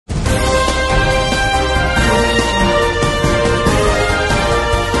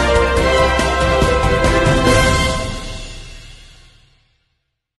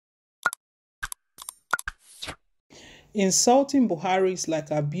Insulting Buhari is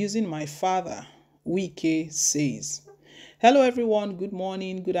like abusing my father, Wike says. Hello, everyone. Good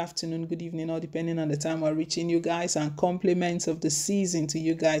morning, good afternoon, good evening, all depending on the time we're reaching you guys, and compliments of the season to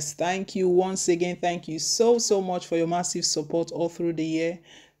you guys. Thank you once again. Thank you so much for your massive support all through the year.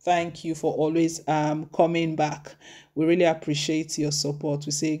 Thank you for always coming back. We really appreciate your support.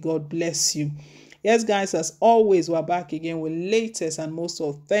 We say God bless you. Yes, guys, as always, we're back again with latest and most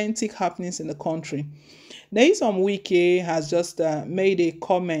authentic happenings in the country. Nyesom Wike has just made a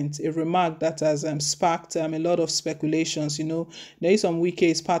comment, a remark that has sparked a lot of speculations. You know, Nyesom Wike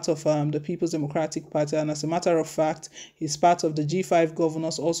is part of the People's Democratic Party, and as a matter of fact, he's part of the G5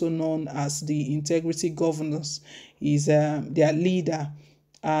 governors, also known as the Integrity Governors. He's their leader.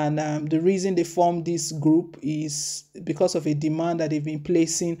 And the reason they formed this group is because of a demand that they've been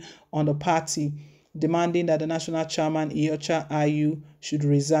placing on the party, demanding that the national chairman, Iyorchia Ayu, should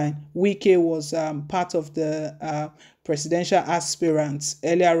resign. Wike was part of the presidential aspirants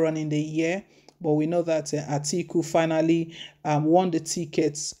earlier on in the year, but we know that Atiku finally won the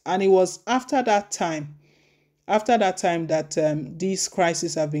tickets. And it was after that time that these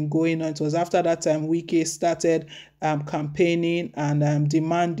crises have been going on. It was after that time Wike started campaigning and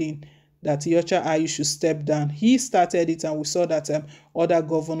demanding that Iyorchia Ayu should step down. He started it, and we saw that other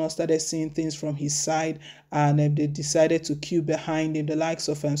governors started seeing things from his side, and they decided to queue behind him, the likes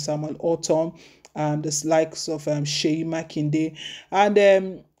of Samuel Ortom, the likes of Sheyi Makinde.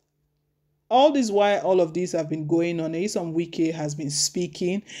 And all this while all of these have been going on, Nyesom Wike has been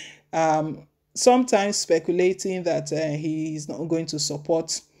speaking, sometimes speculating that he is not going to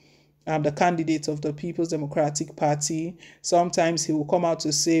support the candidate of the People's Democratic Party. Sometimes he will come out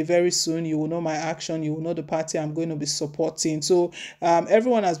to say, very soon you will know my action, you will know the party I'm going to be supporting. So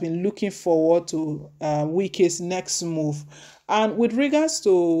everyone has been looking forward to Wike's next move. And with regards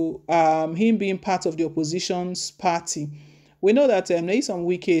to him being part of the opposition's party, we know that Nyesom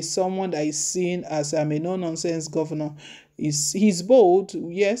Wike is someone that is seen as a no-nonsense governor. He's bold.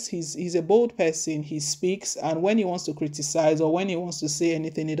 Yes, he's a bold person. He speaks, and when he wants to criticize or when he wants to say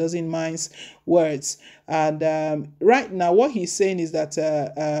anything, he doesn't mind words. And right now, what he's saying is that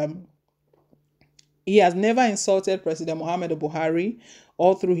he has never insulted President Muhammadu Buhari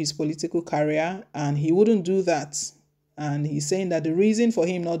all through his political career, and he wouldn't do that. And he's saying that the reason for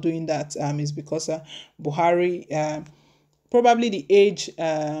him not doing that is because Buhari. Probably the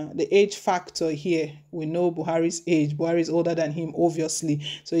age factor here. We know Buhari's age. Buhari is older than him, obviously.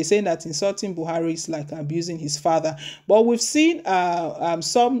 So he's saying that insulting Buhari is like abusing his father. But we've seen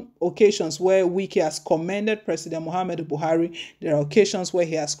some occasions where Wike has commended President Muhammadu Buhari. There are occasions where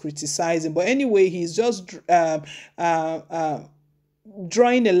he has criticized him. But anyway, he's just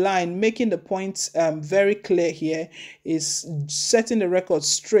drawing a line, making the point very clear here, is setting the record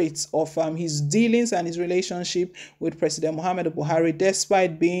straight of his dealings and his relationship with President Muhammadu Buhari,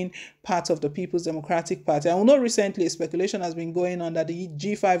 despite being part of the People's Democratic Party. And we know recently speculation has been going on that the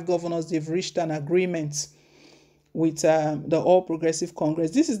G5 governors, they've reached an agreement with the All Progressive Congress.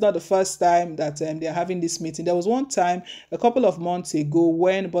 This is not the first time that they're having this meeting. There was one time a couple of months ago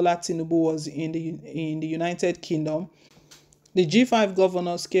when Bola Tinubu was in the United Kingdom. The G5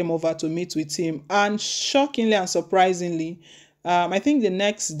 governors came over to meet with him, and shockingly and surprisingly, I think the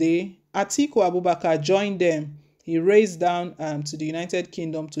next day, Atiku Abubakar joined them. He raced down to the United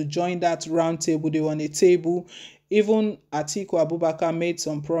Kingdom to join that round table. They were on a table. Even Atiku Abubakar made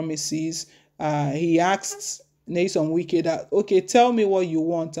some promises. He asked Nyesom Wike that, okay, tell me what you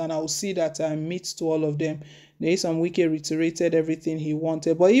want, and I'll see that I meet to all of them. Nyesom Wike reiterated everything he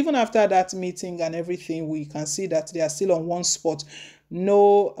wanted. But even after that meeting and everything, we can see that they are still on one spot.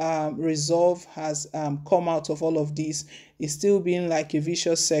 No resolve has come out of all of this. It's still been like a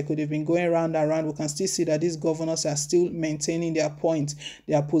vicious circle. They've been going round and round. We can still see that these governors are still maintaining their point,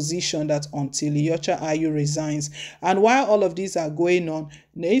 their position, that until Iyorchia Ayu resigns. And while all of these are going on,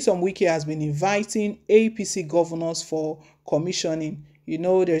 Nyesom Wike has been inviting APC governors for commissioning. You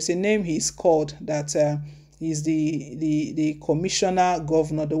know, there's a name he's called that he's the commissioner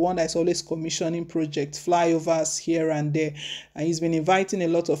governor, the one that's always commissioning projects, flyovers here and there. And he's been inviting a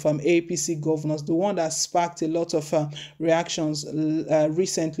lot of APC governors. The one that sparked a lot of reactions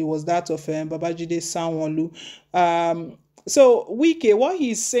recently was that of Babajide Sanwo-Olu. So Wike, what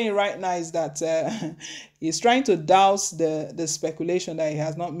he's saying right now is that he's trying to douse the speculation that he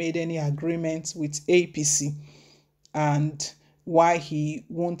has not made any agreement with APC, and why he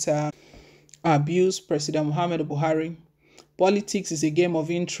won't abuse President Muhammadu Buhari. Politics is a game of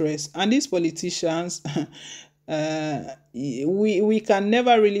interest, and these politicians, we can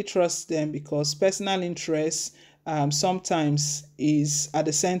never really trust them, because personal interest sometimes is at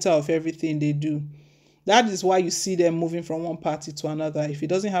the center of everything they do. That is why you see them moving from one party to another. If it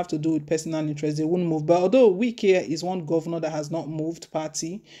doesn't have to do with personal interest, they wouldn't move. But although Wike is one governor that has not moved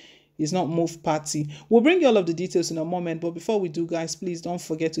party, is not moved party. We'll bring you all of the details in a moment, but before we do, guys, please don't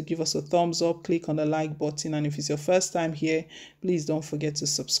forget to give us a thumbs up, click on the like button, and if it's your first time here, please don't forget to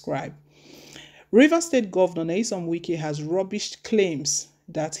subscribe. Rivers State Governor Nyesom Wike has rubbished claims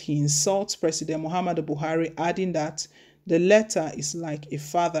that he insults President Muhammadu Buhari, adding that the letter is like a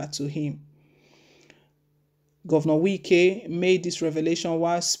father to him. Governor Wike made this revelation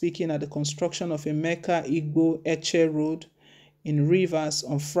while speaking at the construction of a Mecca Igbo Eche Road in Rivers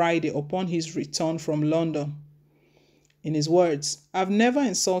on Friday upon his return from London. In his words, "I've never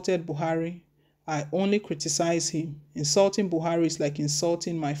insulted Buhari. I only criticize him. Insulting Buhari is like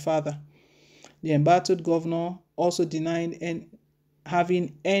insulting my father." The embattled governor also denied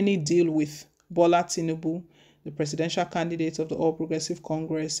having any deal with Bola Tinubu, the presidential candidate of the All Progressive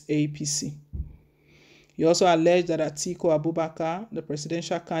Congress, APC. He also alleged that Atiku Abubakar, the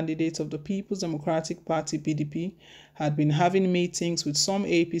presidential candidate of the People's Democratic Party, PDP, had been having meetings with some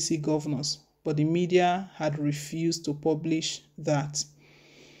APC governors, but the media had refused to publish that.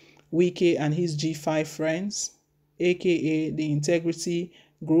 Wike and his G5 friends, aka the Integrity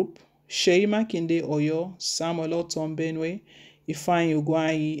Group, Seyi Makinde Oyo, Samuel Otom Benue, Ifeanyi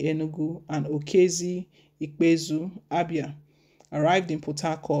Ugwuanyi Enugu, and Okezi Ikpezu Abia, arrived in Port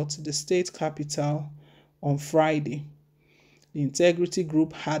Harcourt, the state capital, on Friday. The Integrity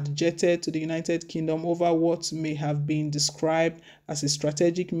Group had jetted to the United Kingdom over what may have been described as a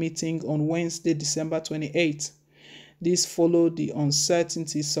strategic meeting on Wednesday, December 28. This followed the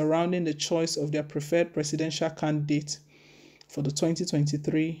uncertainty surrounding the choice of their preferred presidential candidate for the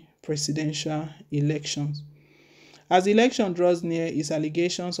 2023 presidential elections. As the election draws near, its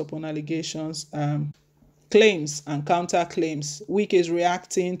allegations upon allegations, claims and counterclaims. Wike is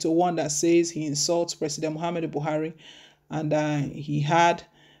reacting to one that says he insults President Muhammadu Buhari, and he had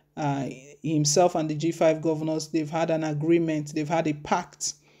himself and the G5 governors, they've had an agreement, they've had a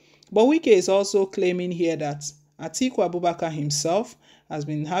pact. But Wike is also claiming here that Atiku Abubakar himself has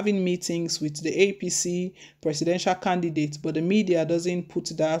been having meetings with the APC presidential candidate, but the media doesn't put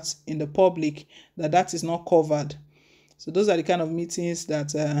that in the public, that is not covered. So those are the kind of meetings that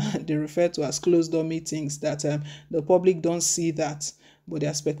they refer to as closed-door meetings, that the public don't see that. But they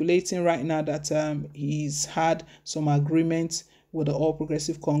are speculating right now that he's had some agreement with the All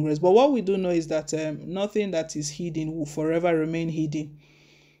Progressive Congress. But what we do know is that nothing that is hidden will forever remain hidden.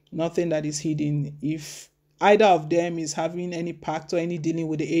 Nothing that is hidden. If either of them is having any pact or any dealing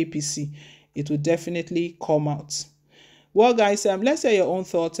with the APC, it will definitely come out. Well, guys, let's hear your own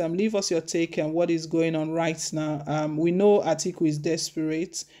thoughts. Leave us your take on what is going on right now. We know Atiku is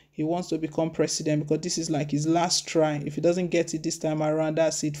desperate. He wants to become president because this is like his last try. If he doesn't get it this time around,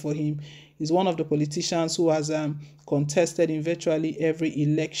 that's it for him. He's one of the politicians who has contested in virtually every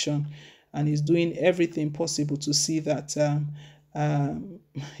election, and he's doing everything possible to see that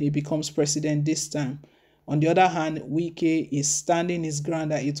he becomes president this time. On the other hand, Wike is standing his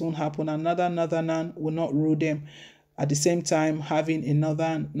ground that it won't happen. Another Northerners will not rule them. At the same time, having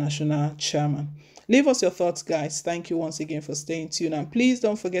another national chairman. Leave us your thoughts, guys. Thank you once again for staying tuned. And please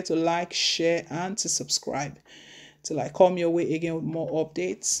don't forget to like, share, and to subscribe. Till I come your way again with more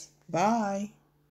updates. Bye.